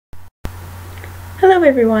Hello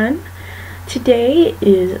everyone! Today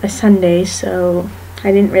is a Sunday, so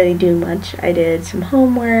I didn't really do much. I did some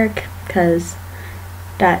homework, because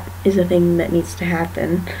that is a thing that needs to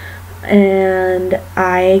happen. And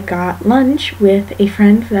I got lunch with a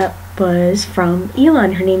friend that was from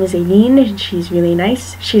Elon. Her name is Aileen, and she's really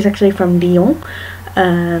nice. She's actually from Lyon.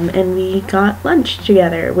 And we got lunch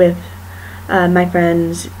together with my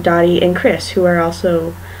friends Dottie and Chris, who are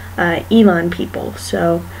also Elon people.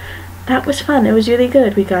 So that was fun. It was really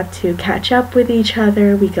good. We got to catch up with each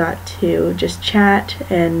other. We got to just chat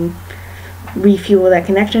and refuel that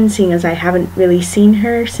connection, seeing as I haven't really seen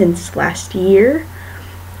her since last year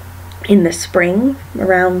in the spring,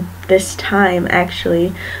 around this time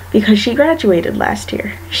actually, because she graduated last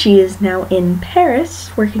year. She is now in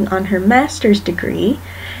Paris working on her master's degree,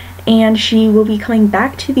 and she will be coming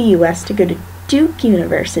back to the US to go to Duke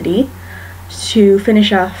University to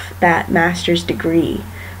finish off that master's degree.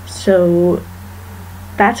 So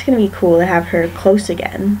that's going to be cool to have her close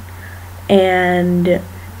again. And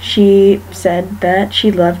she said that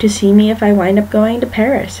she'd love to see me if I wind up going to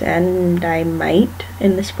Paris, and I might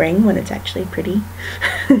in the spring when it's actually pretty.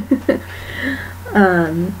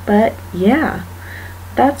 But yeah,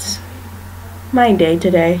 that's my day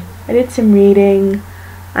today. I did some reading.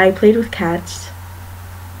 I played with cats.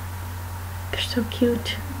 They're so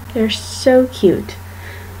cute. They're so cute.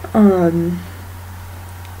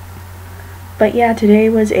 But yeah, today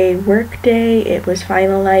was a work day. It was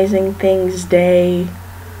finalizing things day.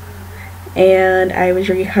 And I was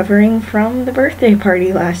recovering from the birthday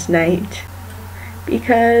party last night,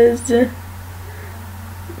 because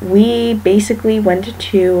we basically went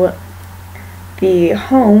to the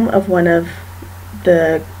home of one of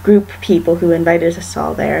the group people who invited us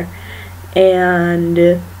all there, and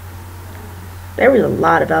there was a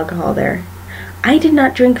lot of alcohol there. I did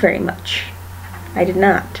not drink very much. I did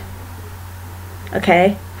not.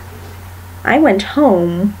 Okay? I went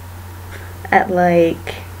home at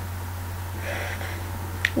like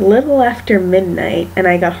little after midnight, and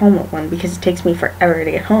I got home at 1 because it takes me forever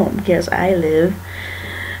to get home because I live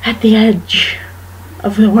at the edge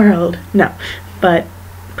of the world. No, but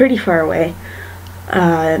pretty far away.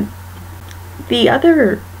 The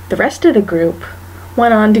rest of the group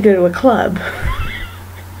went on to go to a club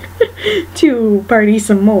to party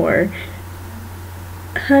some more.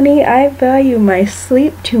 Honey, I value my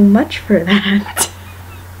sleep too much for that.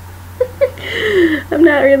 I'm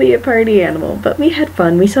not really a party animal, but we had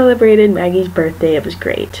fun. We celebrated Maggie's birthday. It was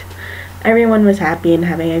great. Everyone was happy and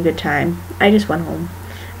having a good time. I just went home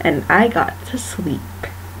and I got to sleep.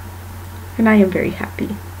 And I am very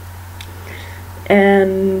happy.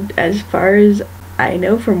 And as far as I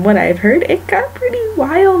know from what I've heard, it got pretty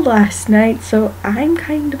wild last night, so I'm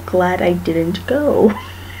kind of glad I didn't go.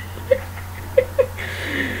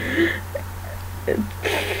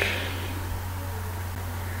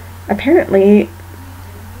 Apparently,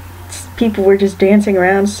 people were just dancing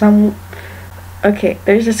around. Okay,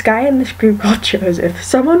 there's this guy in this group called Joseph.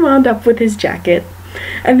 Someone wound up with his jacket,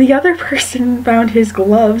 and the other person found his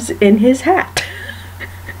gloves in his hat.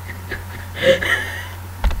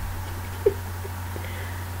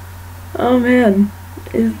 Oh man,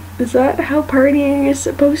 is that how partying is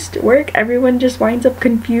supposed to work? Everyone just winds up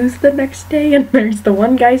confused the next day, and there's the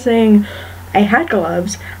one guy saying, I had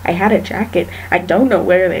gloves, I had a jacket, I don't know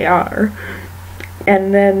where they are.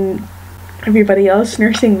 And then everybody else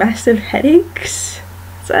nursing massive headaches.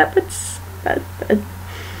 Is that what's...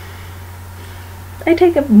 I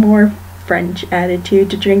take a more French attitude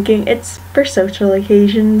to drinking. It's for social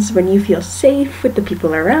occasions when you feel safe with the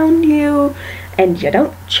people around you, and you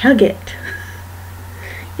don't chug it.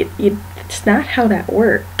 It's not how that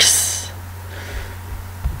works.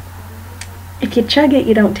 If you chug it,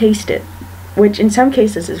 you don't taste it. Which in some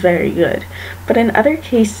cases is very good, but in other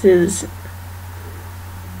cases,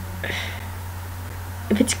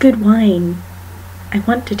 if it's good wine, I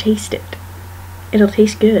want to taste it. It'll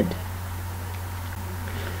taste good.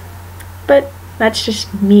 But that's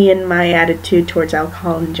just me and my attitude towards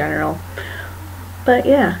alcohol in general. But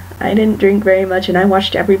yeah, I didn't drink very much, and I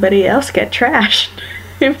watched everybody else get trashed.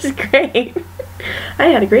 It was great. I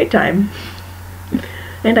had a great time.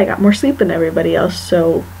 And I got more sleep than everybody else,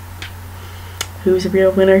 so who's a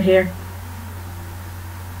real winner here?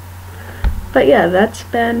 But yeah, that's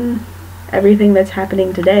been everything that's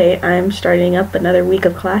happening today. I'm starting up another week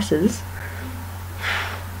of classes.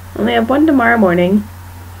 Only have one tomorrow morning,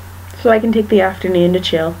 so I can take the afternoon to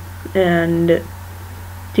chill and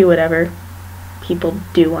do whatever people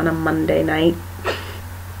do on a Monday night.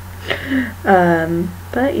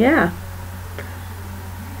 But yeah,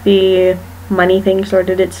 the money thing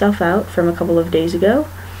sorted itself out from a couple of days ago.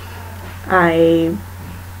 I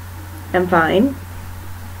am fine.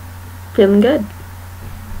 Feeling good.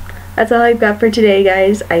 That's all I've got for today,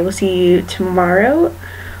 guys. I will see you tomorrow,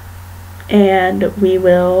 and we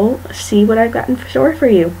will see what I've got in store for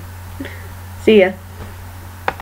you. See ya.